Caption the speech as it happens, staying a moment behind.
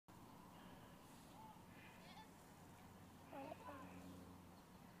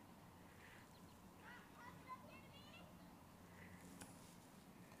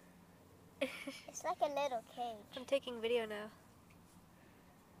It's like a little cage. I'm taking video now.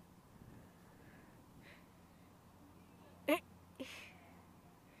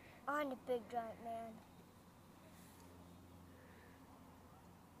 On the big giant man.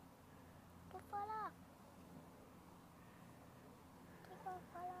 Don't fall off. Don't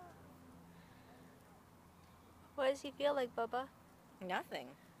fall off. What does he feel like, Bubba? Nothing.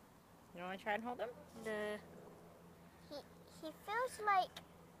 You want to try and hold him? Nah. He feels like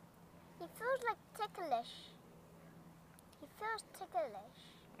ticklish. He feels ticklish.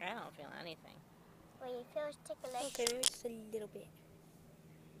 I don't feel anything. Wait, he feels ticklish. Okay, maybe just a little bit.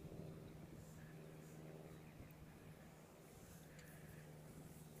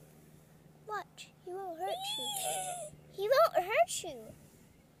 Watch, he won't hurt you. He won't hurt you.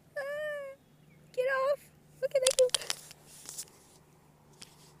 Get off! Look at that.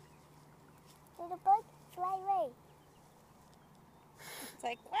 Little bug, fly away. It's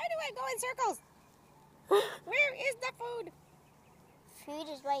like, why do I go in circles? Where is the food? Food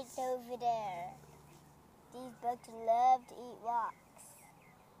is right over there. These bugs love to eat rocks.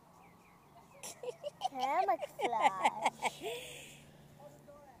 Camouflage.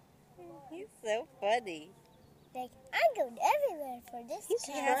 He's so funny. Like, I'm going everywhere for this He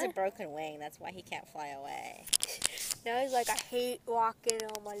guy. has a broken wing. That's why he can't fly away. Now he's like, I hate walking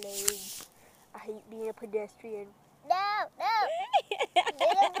on my legs. I hate being a pedestrian. No.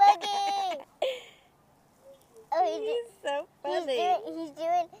 Little buggy. Oh, He's so funny.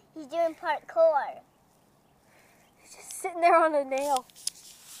 He's doing parkour. He's just sitting there on a nail.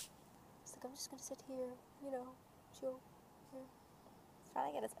 He's like, I'm just gonna sit here, you know, chill. He's trying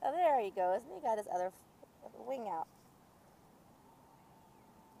to get his. Oh, there he goes. He got his other wing out.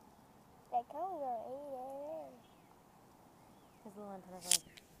 Like, I'm gonna eat it. His little antenna's like,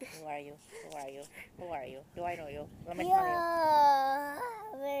 who are you? Who are you? Who are you? Do I know you? Let me tell you. Yeah,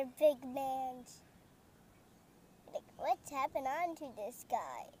 we're big man. Like, what's happened on to this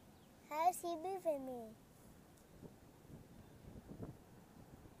guy? How's he moving me?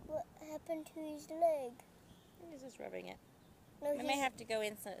 What happened to his leg? He's just rubbing it. No, We may have to go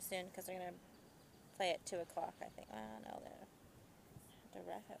in soon because they're going to play at 2 o'clock, I think. Oh, no, they're have to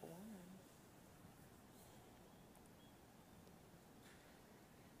wrap at 1.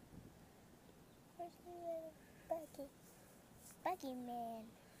 Where's the little buggy? Buggy man.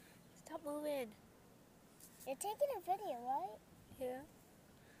 Stop moving. You're taking a video, right? Yeah.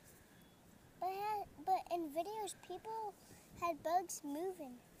 But in videos, people had bugs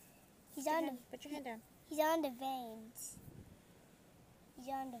moving. Put your hand down. He's on the veins. He's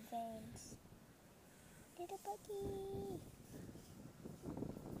on the veins. Little buggy.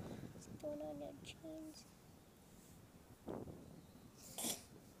 What's going on their chains?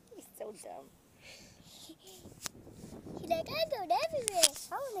 He's so dumb. He's like, I go everywhere.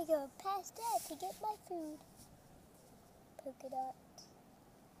 I want to go past that to get my food. Polka dot.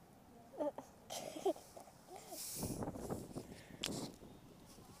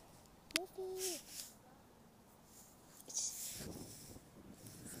 Movie. What's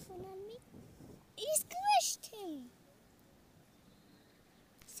going on me? He squished him.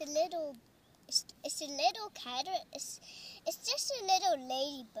 It's a little cat. It's just a little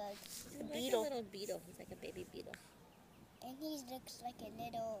ladybug. He's like Beetle. a little beetle. He's like a baby beetle. And he looks like a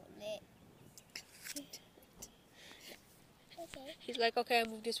little Okay. He's like, okay, I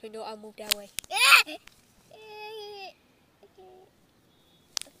move this way. No, I'll move that way. I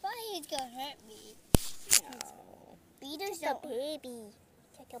thought he was gonna hurt me. No. Beetle's Just a a baby.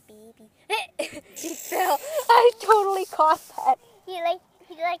 Like a baby. He fell. I totally caught that. He's like,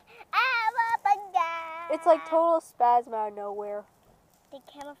 I'm a buggy. It's like total spasm out of nowhere. They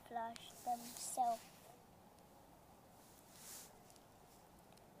camouflage themselves.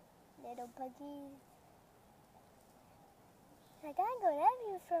 Little buggy. Like, I'm going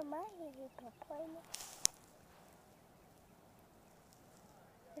everywhere for my appointment.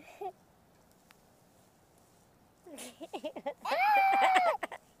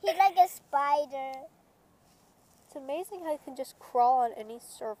 He's like a spider. It's amazing how you can just crawl on any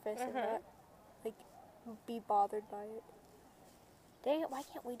surface and not, like, be bothered by it. Dang it, why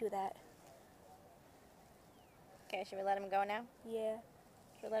can't we do that? Okay, should we let him go now? Yeah.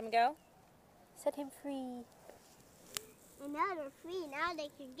 Should we let him go? Set him free. And now they're free. Now they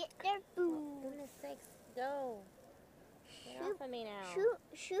can get their food. Goodness sakes, go. Get off of me now.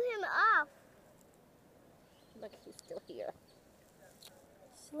 Shoot him off. Look, he's still here.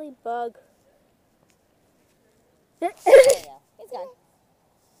 Silly bug. There you go. He's gone.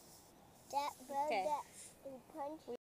 That bug Okay. that he punched.